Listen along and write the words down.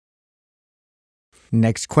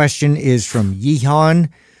Next question is from Yihan.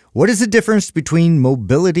 What is the difference between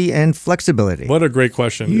mobility and flexibility? What a great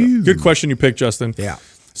question. Good question you picked, Justin. Yeah.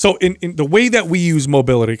 So in the way that we use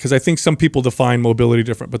mobility, because I think some people define mobility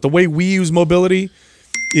different, but the way we use mobility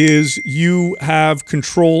is you have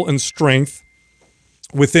control and strength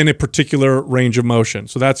within a particular range of motion.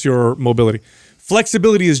 So that's your mobility.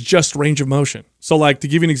 Flexibility is just range of motion. So like to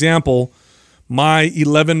give you an example, my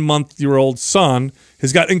 11-month-old son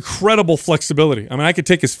has got incredible flexibility. I mean, I could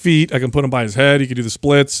take his feet, I can put him by his head, he could do the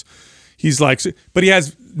splits. He's like, but he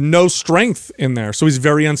has no strength in there, so he's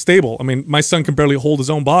very unstable. I mean, my son can barely hold his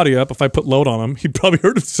own body up. If I put load on him, he'd probably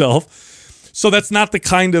hurt himself. So that's not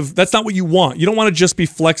that's not what you want. You don't want to just be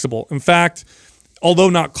flexible. In fact, although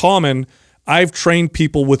not common, I've trained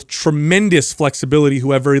people with tremendous flexibility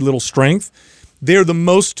who have very little strength. They're the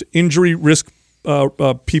most injury risk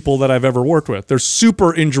people that I've ever worked with. They're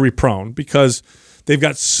super injury prone because they've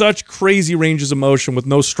got such crazy ranges of motion with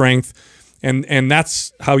no strength, and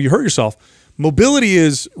that's how you hurt yourself. Mobility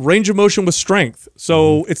is range of motion with strength.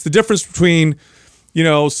 So it's the difference between, you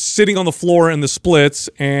know, sitting on the floor in the splits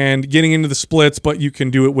and getting into the splits, but you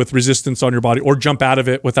can do it with resistance on your body or jump out of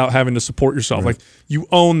it without having to support yourself. Like you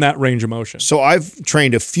own that range of motion. So I've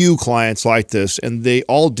trained a few clients like this, and they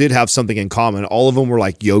all did have something in common. All of them were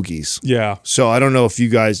like yogis. Yeah. So I don't know if you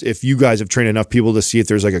guys have trained enough people to see if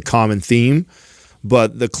there's like a common theme,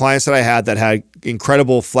 but the clients that I had that had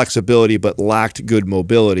incredible flexibility but lacked good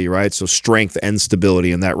mobility, right? So strength and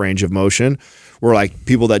stability in that range of motion were like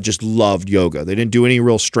people that just loved yoga. They didn't do any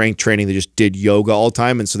real strength training. They just did yoga all the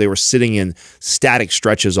time. And so they were sitting in static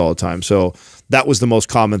stretches all the time. So that was the most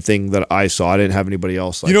common thing that I saw. I didn't have anybody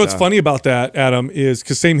else like that. You know what's funny about that, Adam, is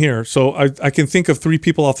because same here. So I can think of 3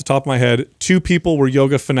 people off the top of my head. 2 people were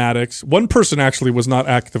yoga fanatics. 1 person actually was not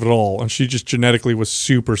active at all. And she just genetically was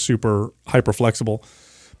super, super hyper flexible.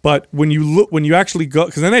 But when you actually go,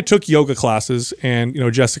 because then I took yoga classes, and you know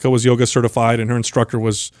Jessica was yoga certified, and her instructor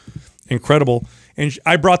was incredible. And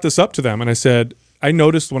I brought this up to them, and I said, I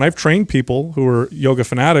noticed when I've trained people who are yoga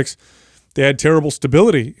fanatics, they had terrible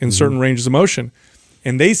stability in certain ranges of motion,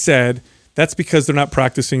 and they said that's because they're not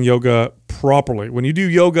practicing yoga properly. When you do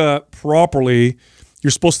yoga properly, you're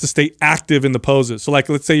supposed to stay active in the poses. So like,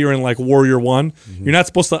 let's say you're in like Warrior One, you're not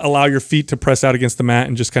supposed to allow your feet to press out against the mat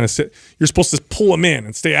and just kind of sit. You're supposed to pull them in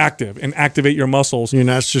and stay active and activate your muscles. You're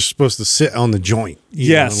not just supposed to sit on the joint.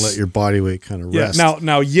 Yes. And let your body weight kind of rest.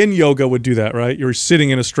 Now yin yoga would do that, right? You're sitting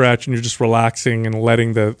in a stretch and you're just relaxing and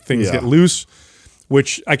letting the things get loose,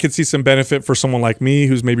 which I could see some benefit for someone like me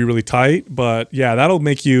who's maybe really tight. But yeah, that'll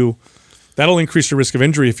increase your risk of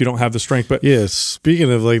injury if you don't have the strength. But yeah, speaking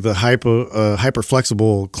of like the hyper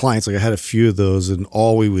flexible clients, like I had a few of those, and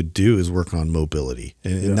all we would do is work on mobility,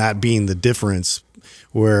 and that being the difference,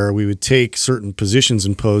 where we would take certain positions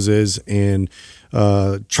and poses and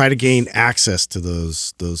try to gain access to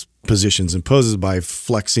those positions and poses by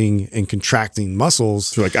flexing and contracting muscles.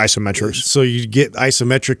 So like isometrics. So you get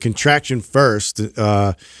isometric contraction first,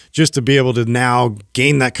 just to be able to now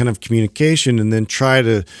gain that kind of communication, and then try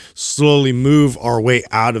to slowly move our way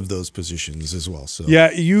out of those positions as well. So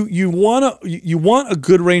yeah, you want a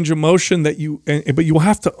good range of motion but you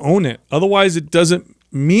have to own it. Otherwise, it doesn't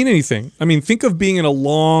mean anything. I mean, think of being in a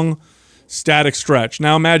long static stretch.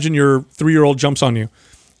 Now imagine your 3-year-old jumps on you.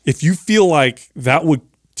 If you feel like that would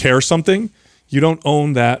tear something, you don't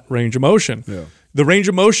own that range of motion. Yeah. The range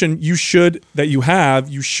of motion you should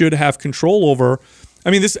have control over.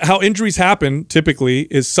 I mean, this how injuries happen typically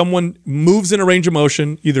is someone moves in a range of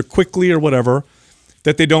motion either quickly or whatever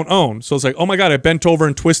that they don't own. So it's like, oh my God, I bent over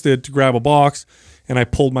and twisted to grab a box and I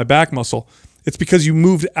pulled my back muscle. It's because you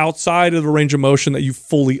moved outside of the range of motion that you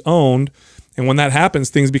fully owned. And when that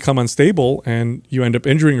happens, things become unstable and you end up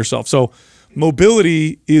injuring yourself. So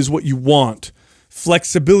mobility is what you want.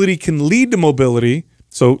 Flexibility can lead to mobility.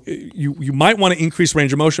 So you might want to increase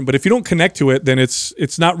range of motion, but if you don't connect to it, then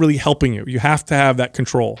it's not really helping you. You have to have that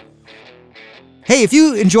control. Hey, if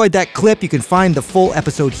you enjoyed that clip, you can find the full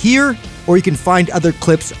episode here, or you can find other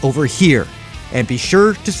clips over here. And be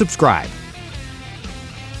sure to subscribe.